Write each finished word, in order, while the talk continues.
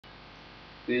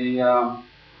So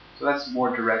that's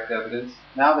more direct evidence.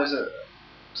 Now there's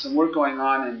some work going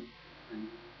on in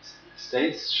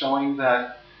States showing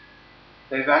that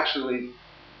they've actually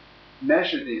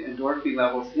measured the endorphin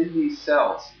levels in these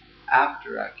cells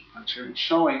after acupuncture and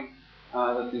showing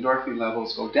that the endorphin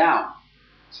levels go down.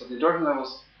 So the endorphin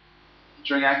levels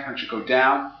during acupuncture go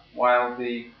down while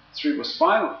the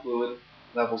cerebrospinal fluid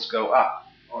levels go up.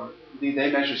 Or indeed,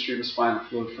 they measure cerebrospinal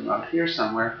fluid from out here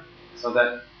somewhere, so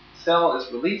that cell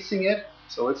is releasing it,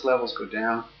 so its levels go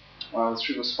down, while the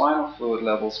cerebrospinal fluid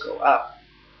levels go up.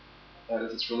 That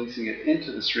is, it's releasing it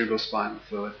into the cerebrospinal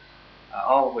fluid,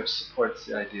 all of which supports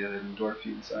the idea that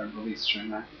endorphins are released during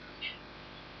acupuncture.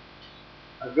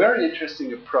 A very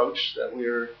interesting approach that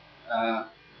we're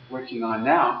working on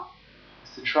now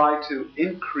is to try to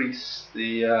increase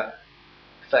the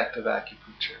effect of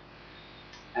acupuncture.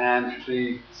 And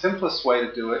the simplest way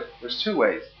to do it, there's two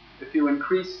ways. If you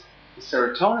increase the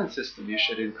serotonin system, you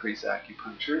should increase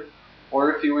acupuncture.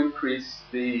 Or if you increase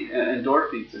the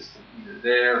endorphin system, either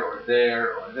there or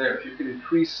there or there. If you can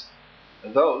increase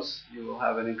those, you will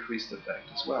have an increased effect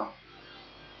as well.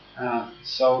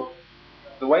 So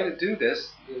the way to do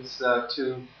this is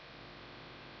to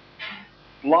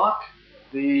block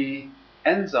the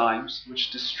enzymes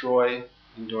which destroy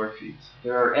endorphins.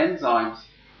 There are enzymes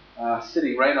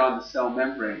sitting right on the cell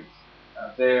membranes,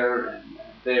 there and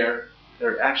there.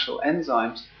 They're actual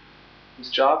enzymes whose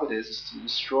job it is to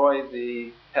destroy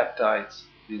the peptides,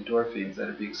 the endorphins that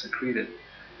are being secreted.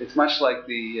 It's much like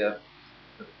the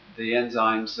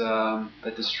enzymes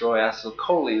that destroy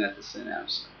acetylcholine at the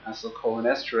synapse.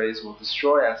 Acetylcholinesterase will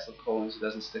destroy acetylcholine so it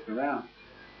doesn't stick around.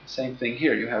 Same thing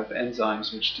here. You have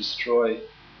enzymes which destroy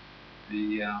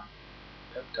the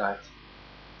peptides.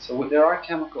 So there are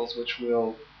chemicals which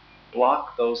will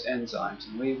block those enzymes,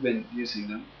 and we've been using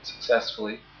them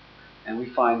successfully. And we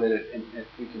find that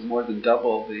we can more than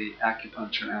double the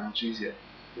acupuncture analgesia.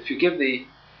 If you give the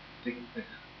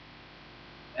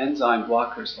enzyme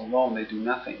blockers alone, they do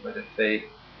nothing. But if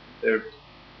you're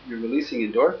releasing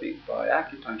endorphin by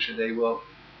acupuncture, they will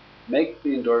make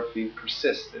the endorphin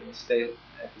persist. It will stay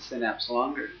at the synapse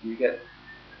longer. And you get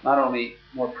not only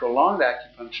more prolonged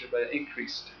acupuncture, but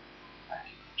increased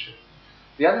acupuncture.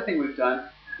 The other thing we've done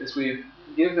is we've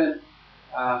given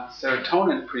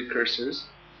serotonin precursors,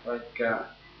 like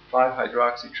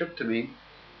 5-hydroxytryptamine,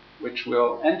 which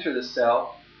will enter the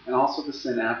cell and also the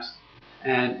synapse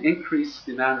and increase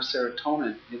the amount of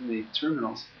serotonin in the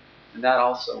terminals, and that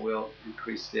also will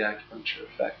increase the acupuncture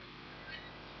effect.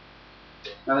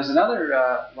 Now there's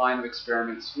another line of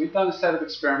experiments. We've done a set of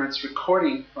experiments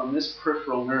recording from this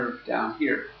peripheral nerve down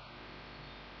here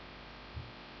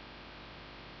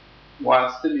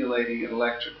while stimulating it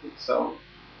electrically. So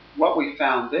what we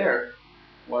found there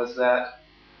was that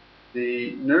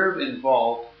the nerve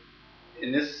involved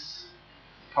in this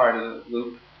part of the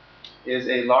loop is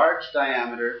a large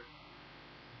diameter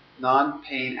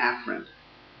non-pain afferent.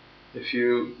 If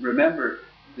you remember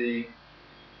the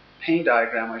pain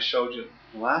diagram I showed you in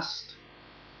the last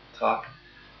talk,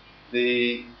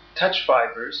 the touch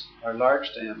fibers are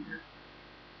large diameter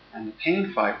and the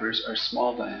pain fibers are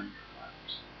small diameter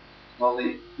fibers. Well,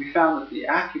 we found that the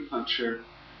acupuncture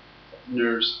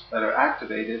nerves that are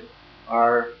activated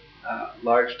are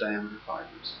large diameter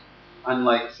fibers,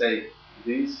 unlike, say,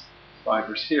 these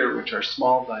fibers here, which are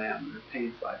small diameter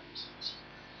pain fibers.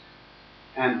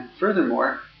 And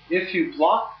furthermore, if you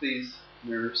block these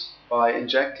nerves by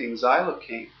injecting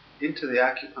xylocaine into the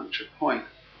acupuncture point,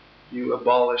 you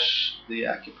abolish the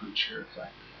acupuncture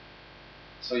effect.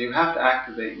 So you have to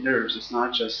activate nerves. It's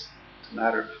not just a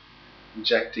matter of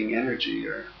injecting energy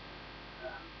or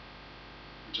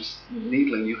just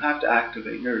needling. You have to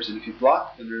activate nerves, and if you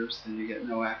block the nerves, then you get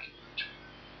no acupuncture.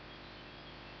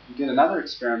 We did another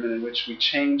experiment in which we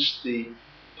changed the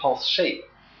pulse shape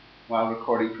while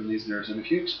recording from these nerves. And if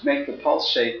you make the pulse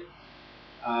shape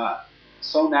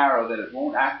so narrow that it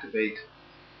won't activate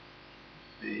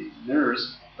the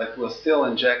nerves, but will still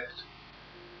inject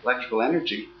electrical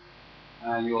energy,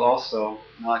 you will also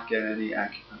not get any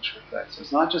acupuncture effect. So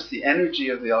it's not just the energy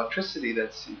of the electricity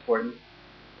that's important,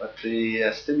 but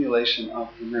the stimulation of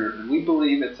the nerve. And we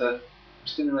believe it's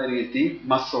stimulating a deep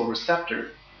muscle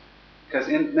receptor, because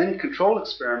in many control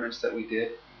experiments that we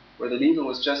did, where the needle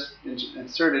was just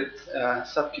inserted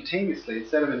subcutaneously,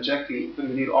 instead of putting the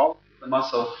needle all the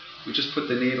muscle, we just put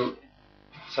the needle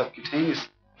subcutaneously.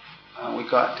 We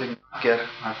didn't get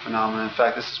our phenomenon. In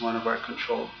fact, this is one of our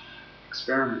control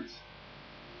experiments.